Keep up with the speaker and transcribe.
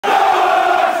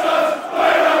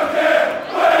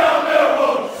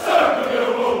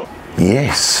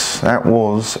Yes, that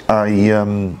was a, I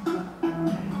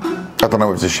don't know,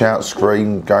 it was a shout,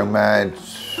 scream, go mad,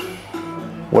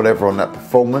 whatever on that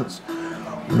performance.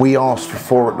 We asked for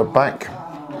 4 at the back.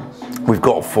 We've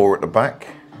got 4 at the back.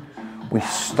 We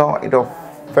started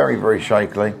off very, very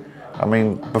shakily. I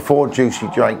mean, before Juicy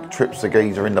Jake trips the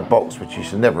geezer in the box, which he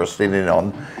should never have stood in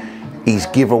on, he's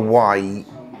give away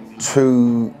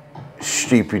 2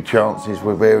 stupid chances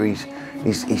where he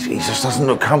just doesn't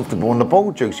look comfortable on the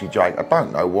ball, Juicy Jake. I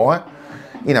don't know why.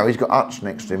 You know, he's got Hutch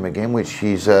next to him again, which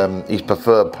is his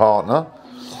preferred partner.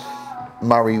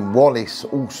 Murray Wallace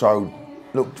also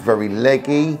looked very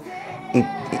leggy.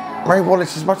 Murray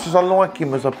Wallace, as much as I like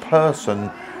him as a person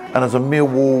and as a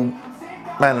Millwall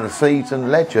man of the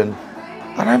season legend,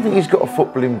 I don't think he's got a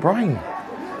footballing brain.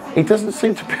 He doesn't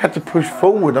seem to be able to push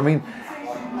forward. I mean,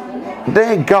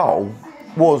 their goal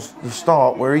was the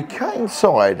start where he came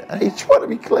inside and he tried to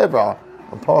be clever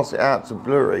and pass it out to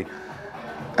Blurry,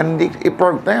 and it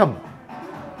broke down.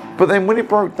 But then when it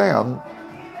broke down,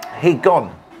 he'd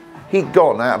gone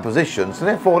out of position, so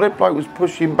therefore that bloke was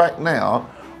pushing back now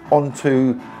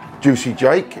onto Juicy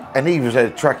Jake, and he was there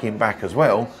tracking back as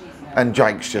well, and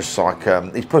Jake's just like,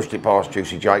 he's pushed it past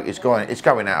Juicy Jake, it's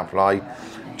going out of play.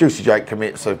 Juicy Jake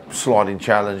commits a sliding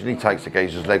challenge and he takes the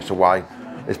geezer's legs away.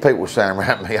 There's people saying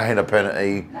around me, ain't a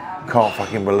penalty, can't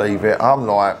fucking believe it. I'm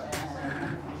like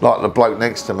the bloke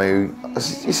next to me,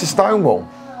 it's a stonewall.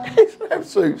 It's an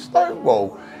absolute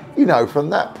stonewall. You know, from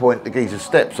that point, the geezer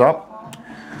steps up.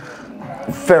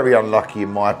 Very unlucky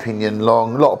in my opinion,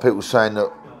 Long. A lot of people saying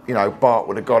that, you know, Bart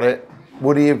would have got it.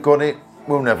 Would he have got it?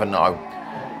 We'll never know.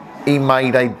 He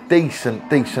made a decent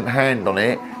hand on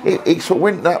it. It sort of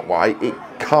went that way.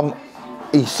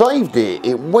 He saved it.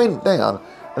 It went down.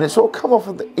 And it sort of come off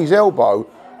of his elbow,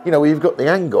 you know, where you've got the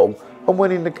angle, and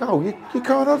went in the goal. You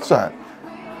can't odds that.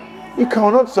 You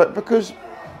can't odds that because,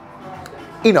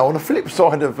 you know, on the flip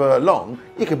side of Long,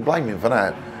 you can blame him for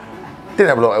that. Didn't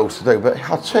have a lot else to do, but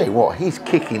I'll tell you what, he's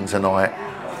kicking tonight.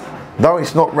 Though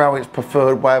it's not Rowett's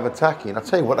preferred way of attacking, I'll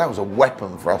tell you what, that was a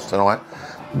weapon for us tonight.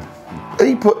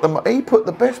 He put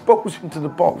the best balls into the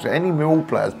box that any Millwall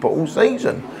players put all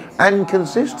season, and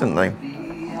consistently.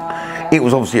 It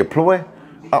was obviously a ploy.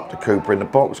 Up to Cooper in the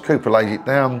box, Cooper lays it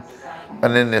down,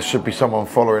 and then there should be someone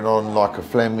following on like a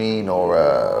Fleming or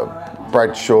a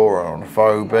Bradshaw or an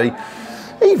Afobe,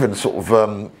 even sort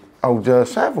of old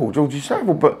Georgie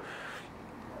Saville, but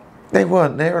they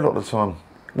weren't there a lot of the time.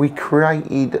 We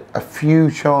created a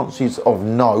few chances of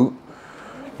note.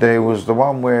 There was the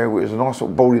one where it was a nice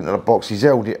little ball into the box, he's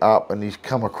held it up and he's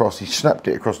come across, he snapped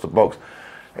it across the box.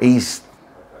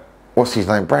 What's his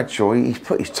name, Bradshaw, he's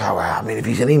put his toe out. I mean, if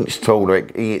he's an inch taller,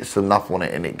 he hits enough on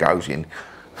it and it goes in.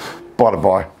 By the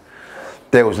by,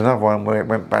 there was another one where it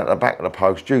went back to the back of the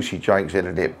post. Juicy Jake's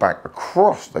headed it back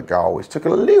across the goal. It took a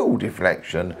little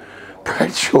deflection.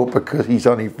 Bradshaw, because he's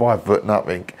only 5 foot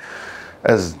nothing,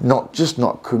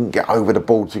 couldn't get over the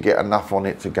ball to get enough on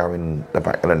it to go in the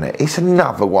back of the net. It's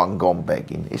another one gone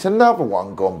begging. It's another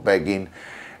one gone begging.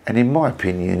 And in my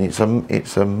opinion, it's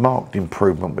a marked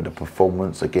improvement with the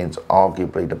performance against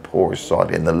arguably the poorest side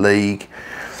in the league.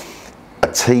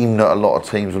 A team that a lot of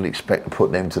teams will expect to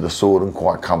put them to the sword and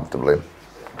quite comfortably.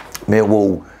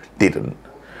 Millwall didn't.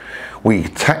 We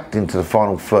attacked into the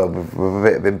final third with a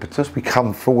bit of impetus. We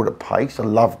come forward at pace. I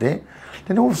loved it.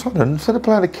 Then all of a sudden, instead of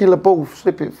playing a killer ball,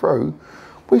 slip it through,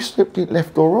 we slipped it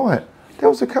left or right. There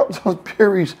was a couple of times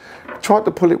Perry's tried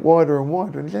to pull it wider and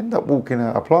wider and he ended up walking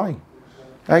out of play.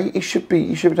 He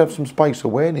should have some space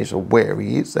awareness of where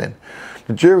he is then.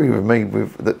 The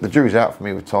jury's out for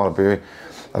me with Tyler Berry.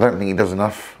 I don't think he does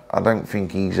enough. I don't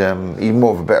think he's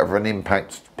more of a better of an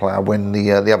impact player when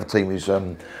the other team is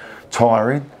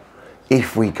tiring.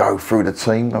 If we go through the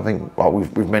team, I think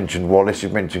we've mentioned Wallace,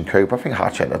 we've mentioned Cooper. I think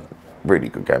Hutch had a really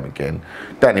good game again.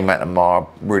 Danny McNamara,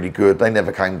 really good. They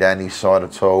never came down his side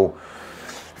at all.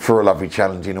 For a lovely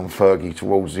challenging on Fergie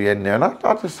towards the end there, and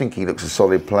I just think he looks a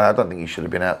solid player. I don't think he should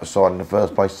have been out the side in the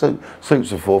first place.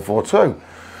 Suits a 4-4-2.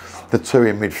 The 2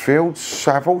 in midfield,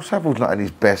 Saville's not in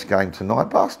his best game tonight,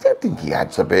 but I still think he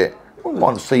adds a bit. I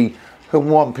want to see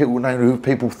who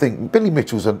people think. Billy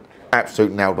Mitchell's an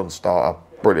absolute nailed-on starter,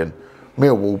 brilliant.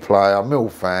 Millwall player, Mill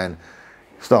fan,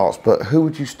 starts, but who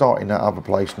would you start in that other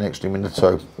place next to him in the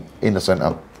 2, in the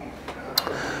centre?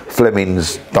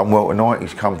 Fleming's done well tonight,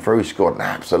 he's come through, he's scored an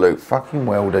absolute fucking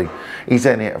weldy. He's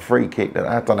in it a free kick that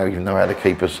I don't even know how the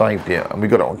keeper saved it, and we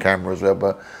got it on camera as well,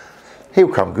 but he'll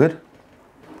come good.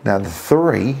 Now the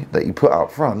 3 that you put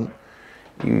up front,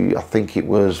 I think it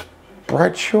was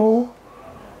Bradshaw,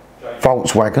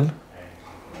 Volkswagen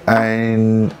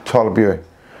and Tyler Bury.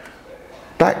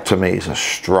 That to me is a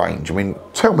strange. I mean,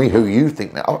 tell me who you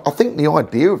think that. I think the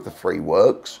idea of the 3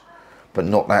 works, but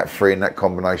not that 3 in that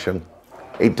combination.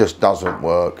 It just doesn't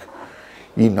work.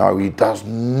 You know, it does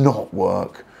not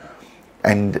work.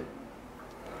 And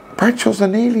Bradshaw's a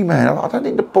nearly man. I don't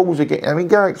think the balls are getting. I mean,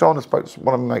 Gary Alexander spoke to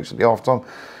one of my mates at the half time.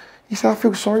 He said, I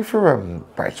feel sorry for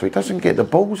Bradshaw. He doesn't get the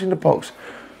balls in the box.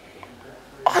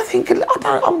 I think,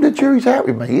 the jury's out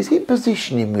with me. Is it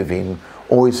positioning with him,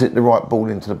 or is it the right ball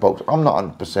into the box? I'm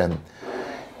not 100%.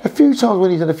 A few times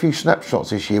when he's had a few snapshots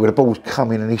this year where the ball's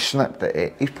come in and he snapped at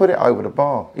it, he's put it over the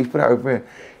bar. He's put it over here.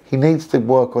 He needs to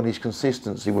work on his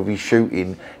consistency with his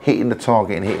shooting, hitting the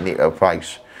target and hitting it at a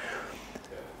pace.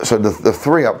 So the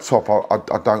 3 up top,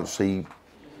 I don't see.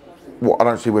 I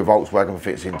don't see where Volkswagen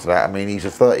fits into that. I mean, he's a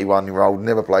 31-year-old,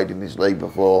 never played in this league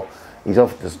before. He's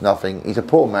offered us nothing. He's a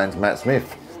poor man's Matt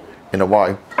Smith, in a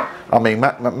way. I mean,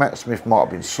 Matt Smith might have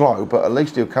been slow, but at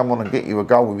least he'll come on and get you a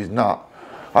goal with his nut.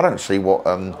 I don't see what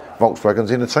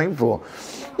Volkswagen's in the team for.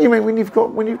 You mean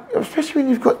especially when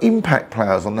you've got impact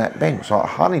players on that bench like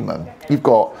Honeyman, you've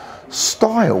got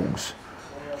Styles.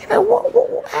 You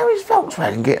know how is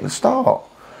Volkswagen getting a start?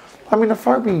 I mean,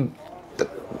 Afobe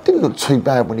didn't look too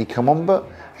bad when he come on, but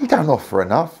he don't offer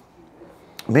enough.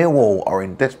 Millwall are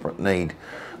in desperate need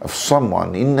of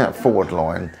someone in that forward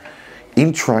line,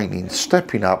 in training,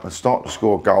 stepping up and starting to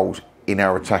score goals in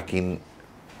our attacking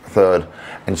third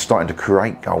and starting to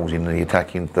create goals in the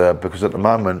attacking third, because at the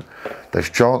moment there's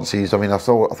chances. I mean, I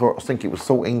think it was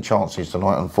 14 chances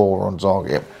tonight and 4 on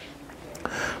target.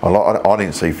 I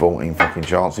didn't see 14 fucking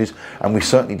chances, and we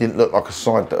certainly didn't look like a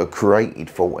side that had created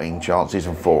 14 chances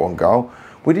and 4 on goal.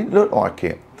 We didn't look like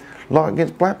it. Like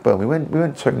against Blackburn, we went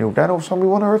 2-0 down, all of a sudden we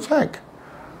want to attack.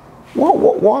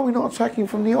 Why are we not attacking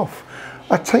from the off?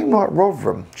 A team like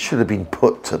Rotherham should have been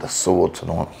put to the sword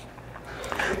tonight.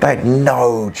 They had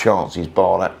no chances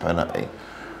bar that penalty.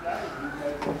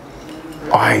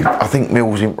 I think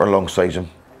Mill's in for a long season,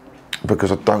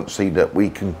 because I don't see that we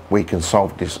can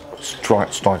solve this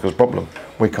striker's problem.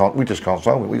 We just can't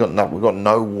solve it. We got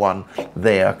no one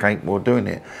there capable of doing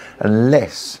it,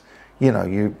 unless you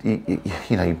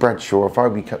know Bradshaw or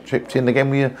Afobe kept tripped in again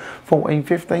with your 14,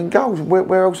 15 goals.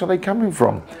 Where else are they coming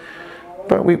from?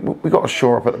 But we got to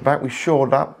shore up at the back. We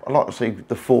shored up. I'd like to see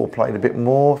the 4 played a bit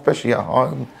more, especially at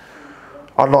home.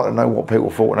 I'd like to know what people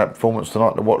thought of that performance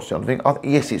tonight to watch it. I think,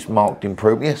 yes, it's marked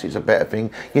improvement. Yes, it's a better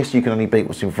thing. Yes, you can only beat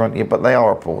what's in front of you, but they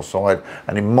are a poor side.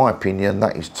 And in my opinion,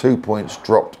 that is 2 points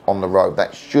dropped on the road.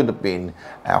 That should have been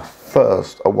our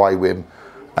first away win,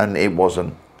 and it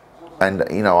wasn't. And,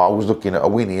 you know, I was looking at a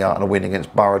win here and a win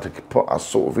against Borough to put us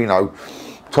sort of, you know,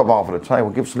 top half of the table,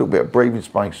 give us a little bit of breathing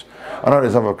space. I know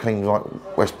there's other teams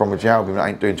like West Bromwich Albion that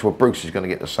ain't doing too well. Bruce is going to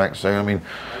get the sack soon. I mean,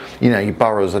 you know, your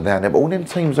Boroughs are down there, but all them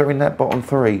teams that are in that bottom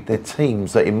 3, they're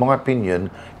teams that, in my opinion,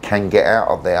 can get out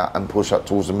of there and push up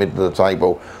towards the middle of the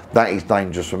table. That is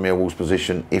dangerous for Millwall's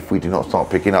position if we do not start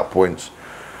picking up points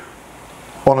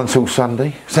on until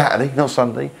Saturday, not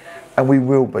Sunday, and we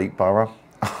will beat Borough.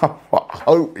 I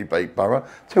hope we beat Borough.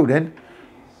 Till then,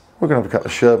 we're going to have a couple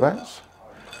of sherbets.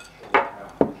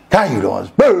 How you guys?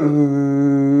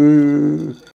 Boo!